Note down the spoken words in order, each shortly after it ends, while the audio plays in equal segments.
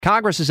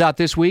Congress is out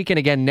this week and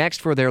again next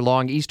for their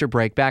long Easter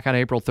break back on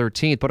April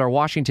 13th. But our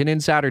Washington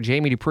insider,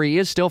 Jamie Dupree,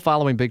 is still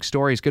following big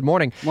stories. Good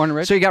morning. Morning,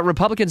 Rich. So you got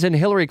Republicans and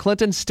Hillary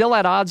Clinton still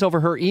at odds over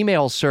her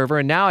email server.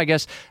 And now I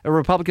guess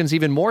Republicans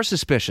even more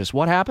suspicious.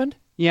 What happened?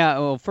 Yeah,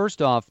 well,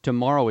 first off,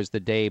 tomorrow is the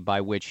day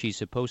by which she's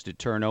supposed to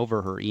turn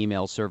over her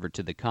email server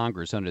to the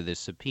Congress under this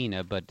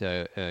subpoena, but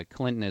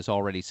Clinton has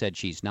already said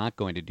she's not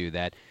going to do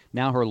that.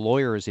 Now her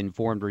lawyers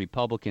informed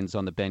Republicans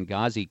on the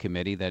Benghazi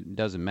committee that it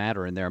doesn't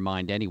matter in their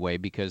mind anyway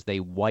because they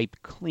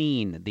wiped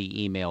clean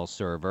the email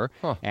server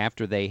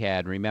after they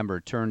had, remember,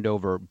 turned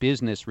over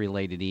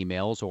business-related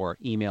emails or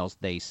emails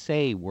they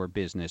say were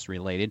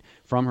business-related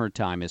from her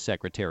time as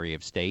Secretary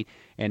of State,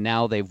 and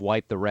now they've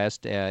wiped the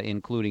rest,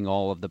 including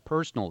all of the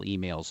personal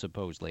emails,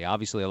 supposedly.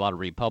 Obviously, a lot of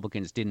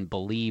Republicans didn't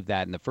believe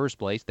that in the first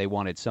place. They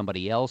wanted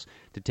somebody else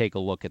to take a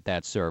look at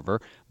that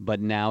server. But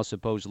now,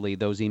 supposedly,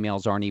 those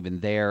emails aren't even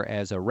there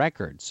as a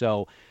record.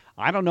 So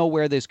I don't know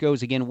where this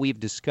goes. Again, we've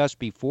discussed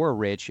before,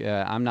 Rich.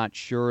 I'm not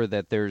sure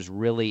that there's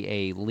really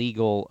a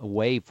legal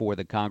way for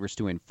the Congress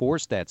to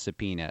enforce that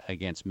subpoena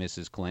against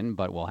Mrs. Clinton,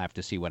 but we'll have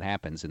to see what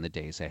happens in the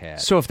days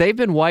ahead. So if they've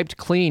been wiped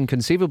clean,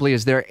 conceivably,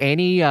 is there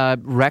any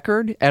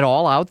record at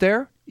all out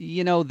there?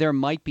 You know, there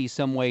might be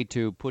some way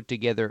to put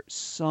together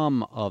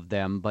some of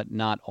them, but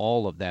not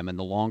all of them. And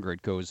the longer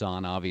it goes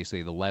on,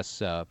 obviously, the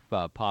less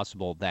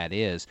possible that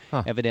is.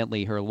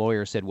 Evidently, her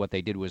lawyer said what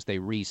they did was they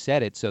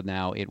reset it, so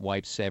now it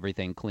wipes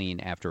everything clean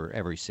after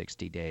every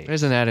 60 days.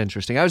 Isn't that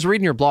interesting? I was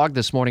reading your blog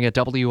this morning at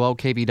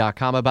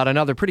WOKV.com about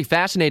another pretty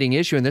fascinating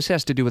issue, and this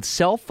has to do with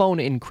cell phone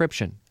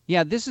encryption.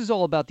 Yeah, this is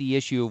all about the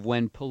issue of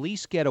when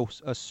police get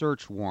a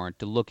search warrant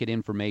to look at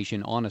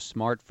information on a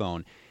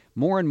smartphone.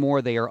 More and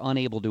more, they are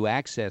unable to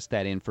access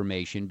that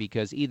information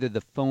because either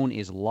the phone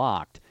is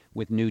locked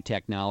with new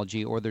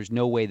technology or there's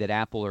no way that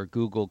Apple or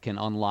Google can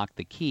unlock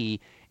the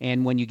key.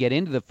 And when you get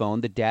into the phone,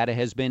 the data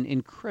has been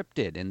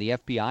encrypted. And the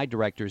FBI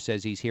director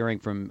says he's hearing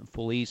from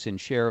police and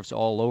sheriffs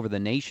all over the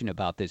nation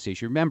about this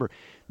issue. Remember,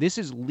 this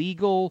is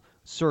legal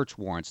search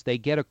warrants. They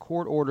get a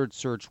court-ordered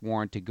search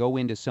warrant to go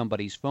into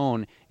somebody's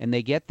phone, and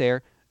they get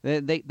there.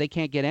 They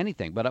can't get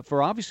anything. But for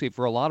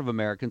a lot of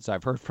Americans,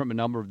 I've heard from a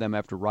number of them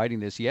after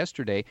writing this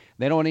yesterday,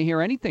 they don't want to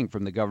hear anything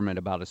from the government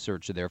about a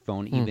search of their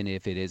phone, even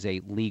if it is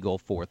a legal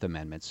Fourth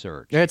Amendment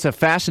search. It's a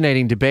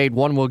fascinating debate,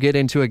 one we'll get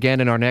into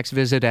again in our next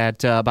visit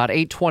at about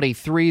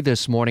 8:23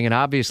 this morning. And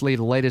obviously,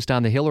 the latest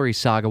on the Hillary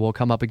saga will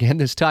come up again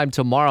this time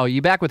tomorrow.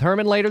 You back with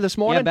Herman later this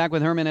morning? Yeah, back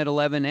with Herman at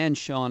 11 and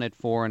Sean at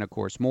 4. And, of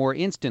course, more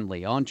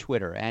instantly on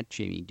Twitter at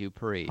Jamie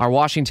Dupree. Our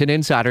Washington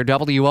insider,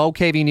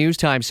 WOKV News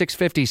Time,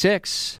 6:56.